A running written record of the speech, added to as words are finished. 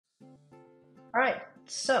All right,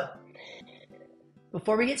 so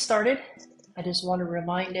before we get started, I just want to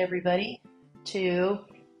remind everybody to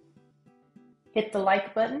hit the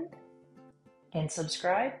like button and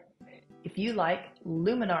subscribe if you like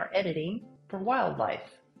Luminar editing for wildlife.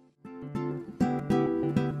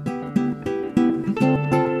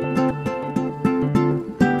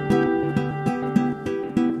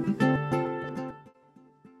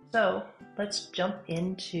 So let's jump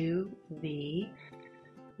into the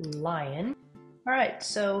lion. All right,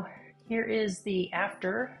 so here is the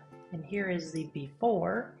after and here is the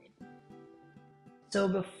before. So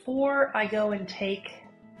before I go and take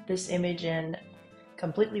this image and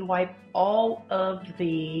completely wipe all of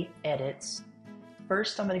the edits,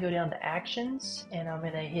 first I'm going to go down to actions and I'm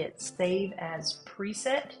going to hit save as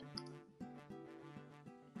preset.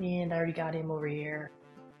 And I already got him over here,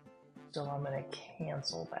 so I'm going to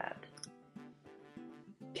cancel that.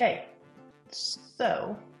 Okay,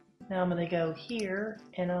 so now I'm going to go here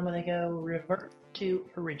and I'm going to go revert to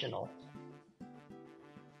original.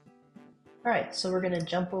 Alright, so we're going to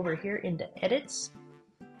jump over here into edits.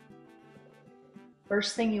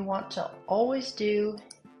 First thing you want to always do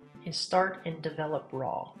is start and develop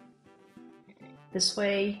raw. This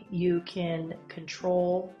way you can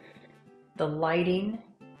control the lighting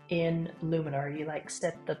in Luminar. You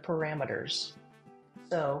set the parameters.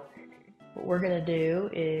 So what we're going to do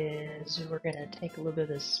is we're going to take a little bit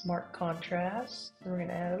of the smart contrast. We're going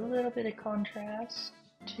to add a little bit of contrast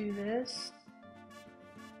to this.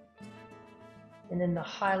 And then the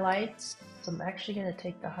highlights, so I'm actually going to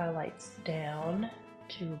take the highlights down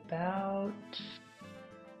to about,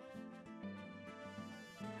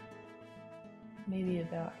 maybe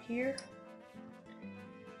about here.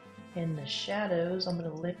 And the shadows, I'm going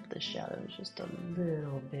to lift the shadows just a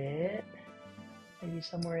little bit, maybe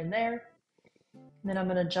somewhere in there. And then I'm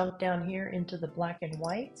going to jump down here into the black and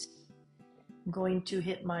whites. I'm going to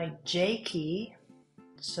hit my J key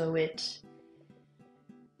so it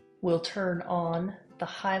will turn on the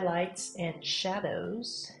highlights and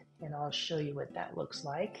shadows, and I'll show you what that looks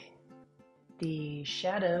like. The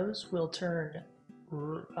shadows will turn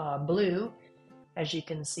blue, as you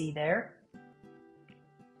can see there.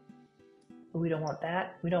 But we don't want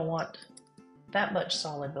that. We don't want that much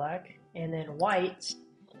solid black. And then whites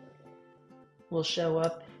will show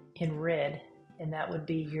up in red, and that would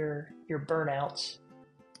be your burnouts.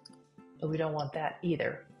 But we don't want that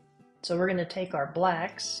either. So we're going to take our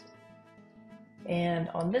blacks, and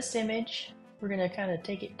on this image, we're going to kind of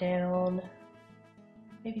take it down,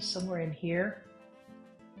 maybe somewhere in here.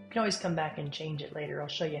 You can always come back and change it later. I'll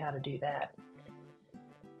show you how to do that.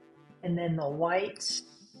 And then the whites,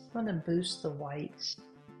 I'm going to boost the whites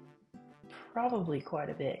probably quite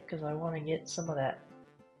a bit because I want to get some of that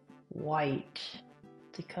white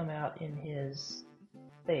to come out in his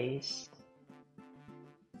face.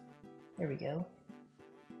 There we go.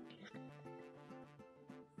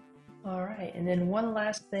 Alright, and then one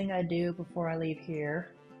last thing I do before I leave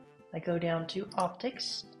here, I go down to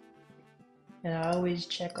optics, and I always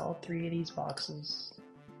check all three of these boxes.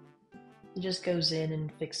 It just goes in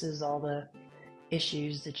and fixes all the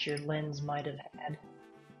issues that your lens might have had.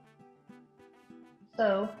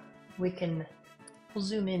 So we'll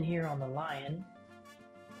zoom in here on the lion,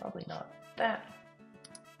 probably not that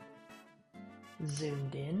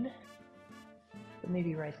zoomed in, but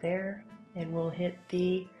maybe right there, and we'll hit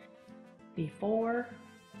the before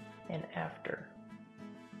and after.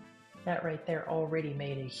 That right there already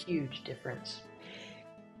made a huge difference.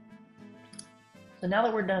 So now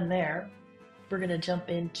that we're done there, we're going to jump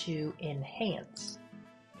into enhance.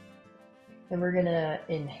 And we're going to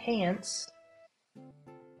enhance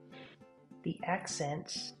the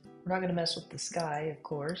accents. We're not going to mess with the sky, of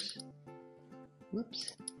course.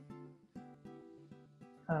 Whoops.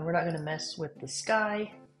 We're not going to mess with the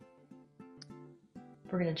sky.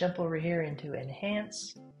 We're going to jump over here into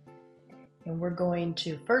enhance, and we're going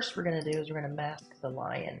to, first we're going to do is we're going to mask the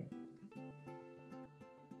lion.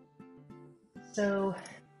 So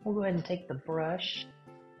we'll go ahead and take the brush,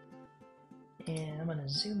 and I'm going to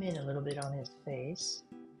zoom in a little bit on his face.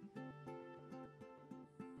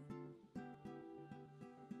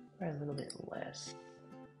 Probably a little bit less.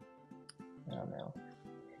 I don't know.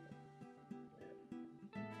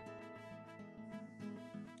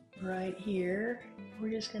 Right here,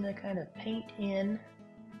 we're just going to kind of paint in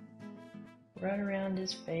right around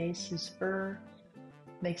his face. His fur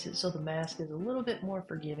makes it so the mask is a little bit more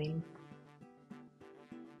forgiving.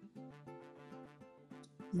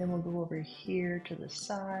 And then we'll go over here to the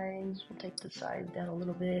sides. We'll take the sides down a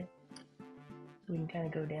little bit. So we can kind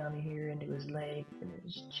of go down here into his leg and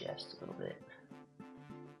his chest a little bit.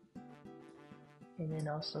 and then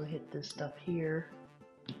also hit this stuff here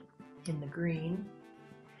in the green.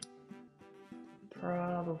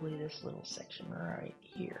 Probably this little section right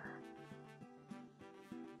here.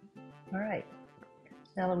 All right,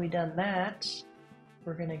 now that we've done that,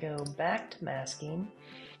 we're going to go back to masking.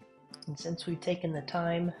 And since we've taken the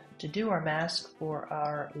time to do our mask for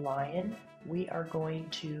our lion, we are going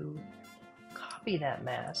to copy that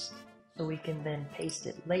mask so we can then paste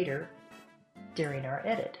it later during our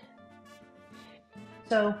edit.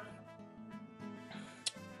 So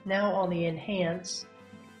now on the enhance,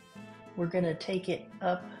 we're going to take it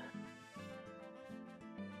up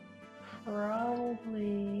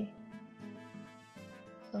probably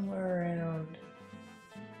somewhere around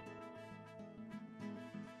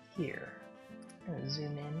here. I'm going to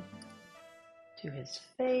zoom in to his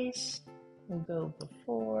face. We'll go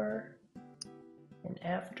before and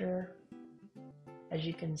after. As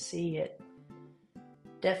you can see, it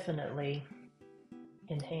definitely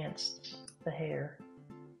enhanced the hair.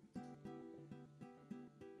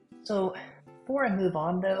 So before I move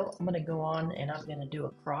on though, I'm going to go on and I'm going to do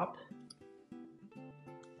a crop.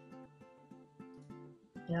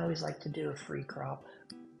 I always like to do a free crop.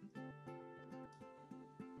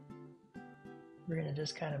 We're going to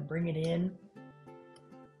just kind of bring it in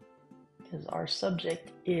because our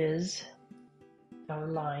subject is our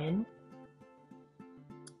lion.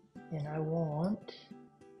 And I want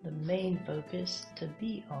the main focus to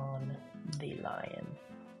be on the lion.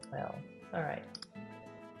 Well, all right.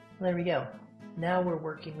 There we go. Now we're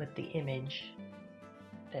working with the image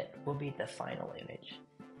that will be the final image.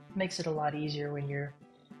 It makes it a lot easier when you're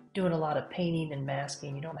doing a lot of painting and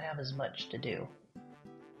masking. You don't have as much to do.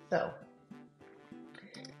 So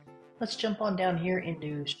let's jump on down here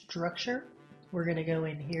into structure. We're going to go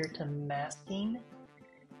in here to masking.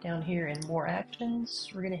 Down here in more actions,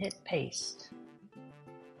 we're going to hit paste.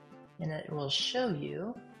 And it will show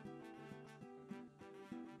you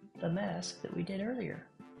the mask that we did earlier.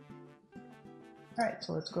 Alright,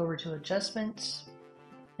 so let's go over to adjustments.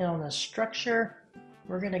 And on the structure,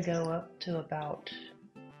 we're going to go up to about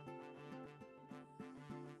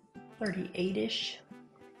 38-ish.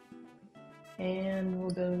 And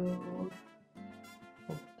we'll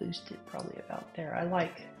boost it probably about there.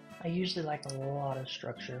 I usually like a lot of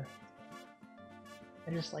structure.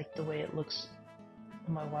 I just like the way it looks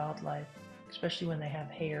on my wildlife, especially when they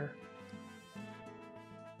have hair.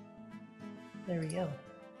 There we go.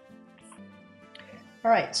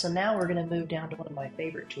 Alright, so now we're going to move down to one of my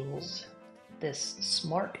favorite tools, this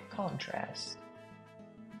Smart Contrast.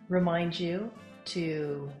 Remind you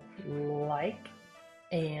to like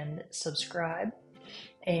and subscribe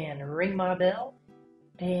and ring my bell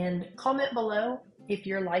and comment below if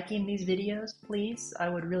you're liking these videos, please. I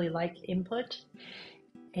would really like input.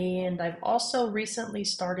 And I've also recently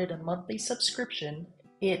started a monthly subscription.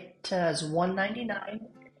 It is $1.99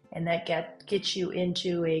 and that gets you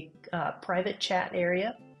into a private chat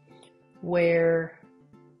area where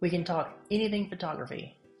we can talk anything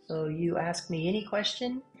photography. So you ask me any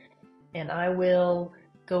question and I will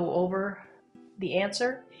go over the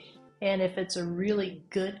answer. And if it's a really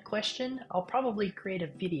good question, I'll probably create a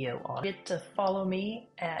video on it. Get to follow me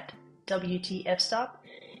at WTFstop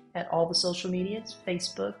at all the social medias,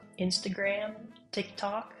 Facebook, Instagram,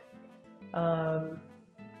 TikTok.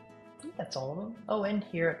 That's all of them. Oh, and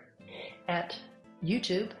here at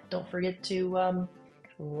YouTube, don't forget to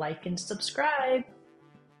like and subscribe.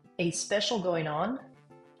 A special going on,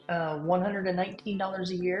 $119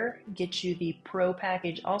 a year gets you the Pro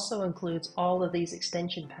package. Also includes all of these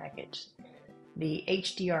extension packages. The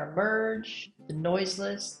HDR merge, the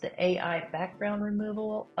noiseless, the AI background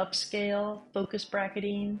removal, upscale, focus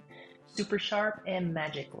bracketing, super sharp, and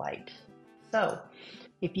magic light. So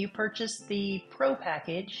if you purchase the Pro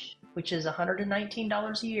package, which is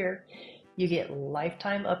 $119 a year, you get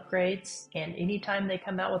lifetime upgrades, and anytime they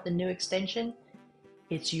come out with a new extension,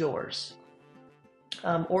 it's yours.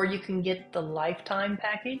 Or you can get the lifetime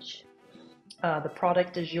package. The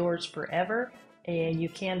product is yours forever, and you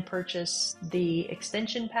can purchase the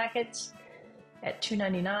extension packets at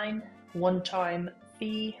 $2.99, one-time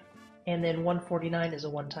fee, and then $149 is a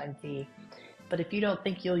one-time fee. But if you don't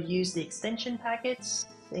think you'll use the extension packets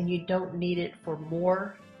and you don't need it for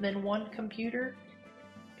more than one computer,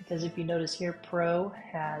 because if you notice here, Pro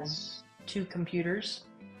has 2 computers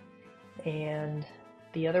and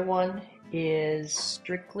the other one is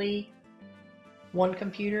strictly one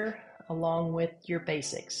computer along with your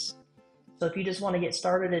basics. So if you just want to get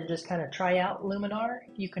started and just kind of try out Luminar,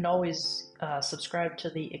 you can always subscribe to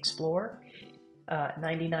the Explorer,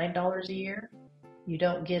 $99 a year. You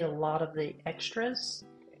don't get a lot of the extras,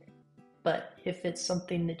 but if it's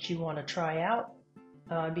something that you want to try out,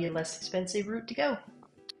 it'd be a less expensive route to go.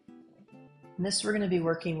 And this, we're going to be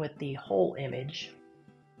working with the whole image.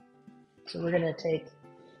 So we're going to take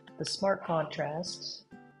the smart contrasts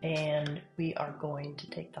and we are going to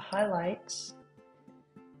take the highlights.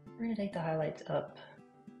 We're going to take the highlights up,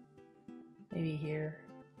 maybe here.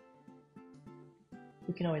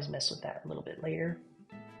 We can always mess with that a little bit later.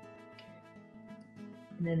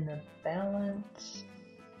 And then the balance,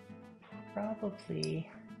 probably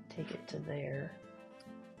take it to there.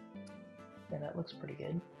 Yeah, that looks pretty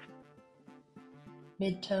good.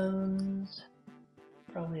 Midtones,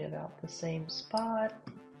 probably about the same spot.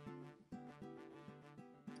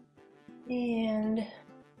 And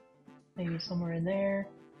maybe somewhere in there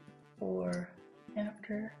or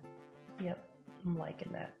after. Yep, I'm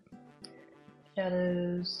liking that.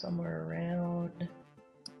 Shadows somewhere around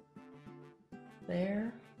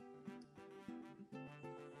there.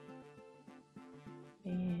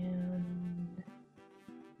 And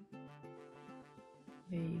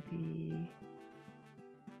maybe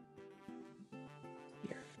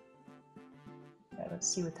here. Now let's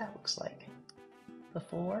see what that looks like.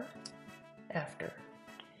 Before, after.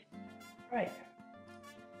 Right.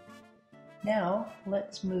 Now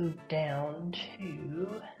let's move down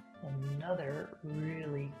to another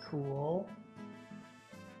really cool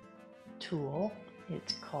tool.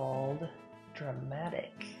 It's called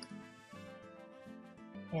Dramatic.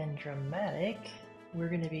 And Dramatic, we're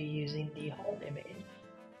going to be using the whole image.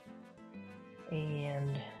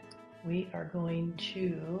 And we are going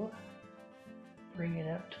to bring it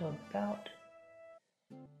up to about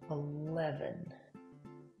 11.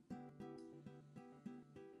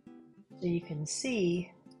 So you can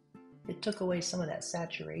see it took away some of that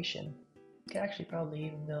saturation. You could actually probably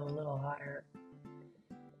even go a little higher.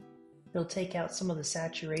 It'll take out some of the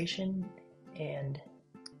saturation and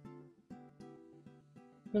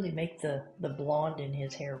really make the blonde in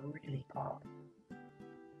his hair really pop.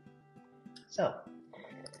 So,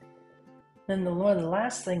 then one of the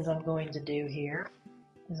last things I'm going to do here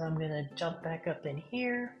is I'm going to jump back up in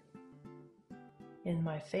here in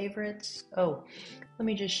my favorites. Oh, let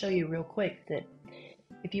me just show you real quick that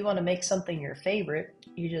if you want to make something your favorite,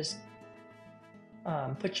 you just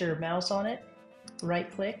put your mouse on it,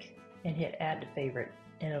 right click, and hit add to favorite,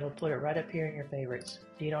 and it'll put it right up here in your favorites.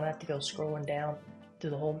 So you don't have to go scrolling down through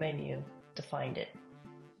the whole menu to find it.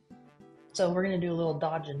 So we're going to do a little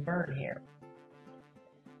dodge and burn here.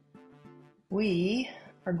 We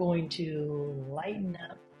are going to lighten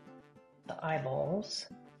up the eyeballs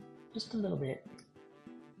just a little bit.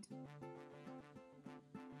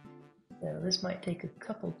 So this might take a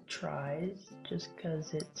couple tries just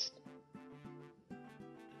because it's a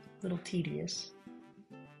little tedious.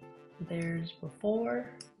 There's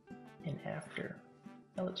before and after.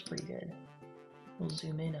 That looks pretty good. We'll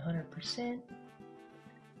zoom in 100%,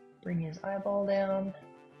 bring his eyeball down,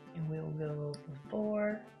 and we'll go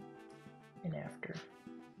before and after.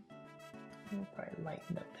 We'll probably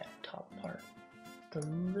lighten up that top part just a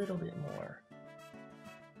little bit more.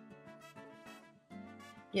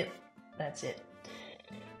 Yep, that's it.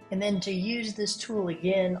 And then to use this tool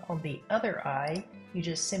again on the other eye, you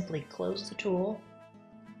just simply close the tool,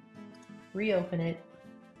 reopen it,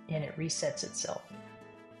 and it resets itself.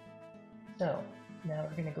 So now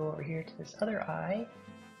we're going to go over here to this other eye,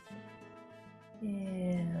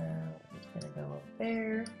 and it's going to go up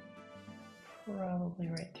there, probably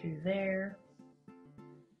right through there,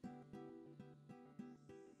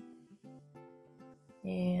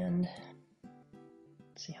 and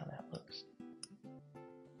let's see how that looks.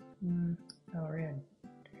 Oh, we're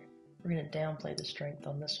going to downplay the strength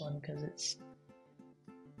on this one because it's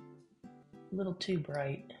a little too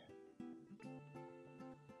bright.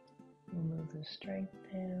 We'll move the strength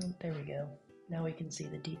down. There we go. Now we can see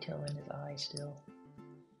the detail in his eye still.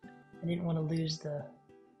 I didn't want to lose the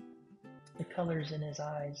colors in his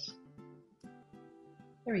eyes.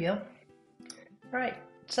 There we go. All right,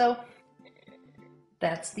 so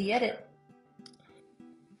that's the edit.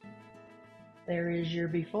 There is your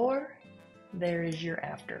before, there is your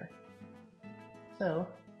after. So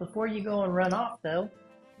before you go and run off though,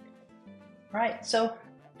 all right, so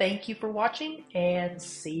thank you for watching and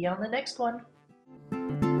see you on the next one.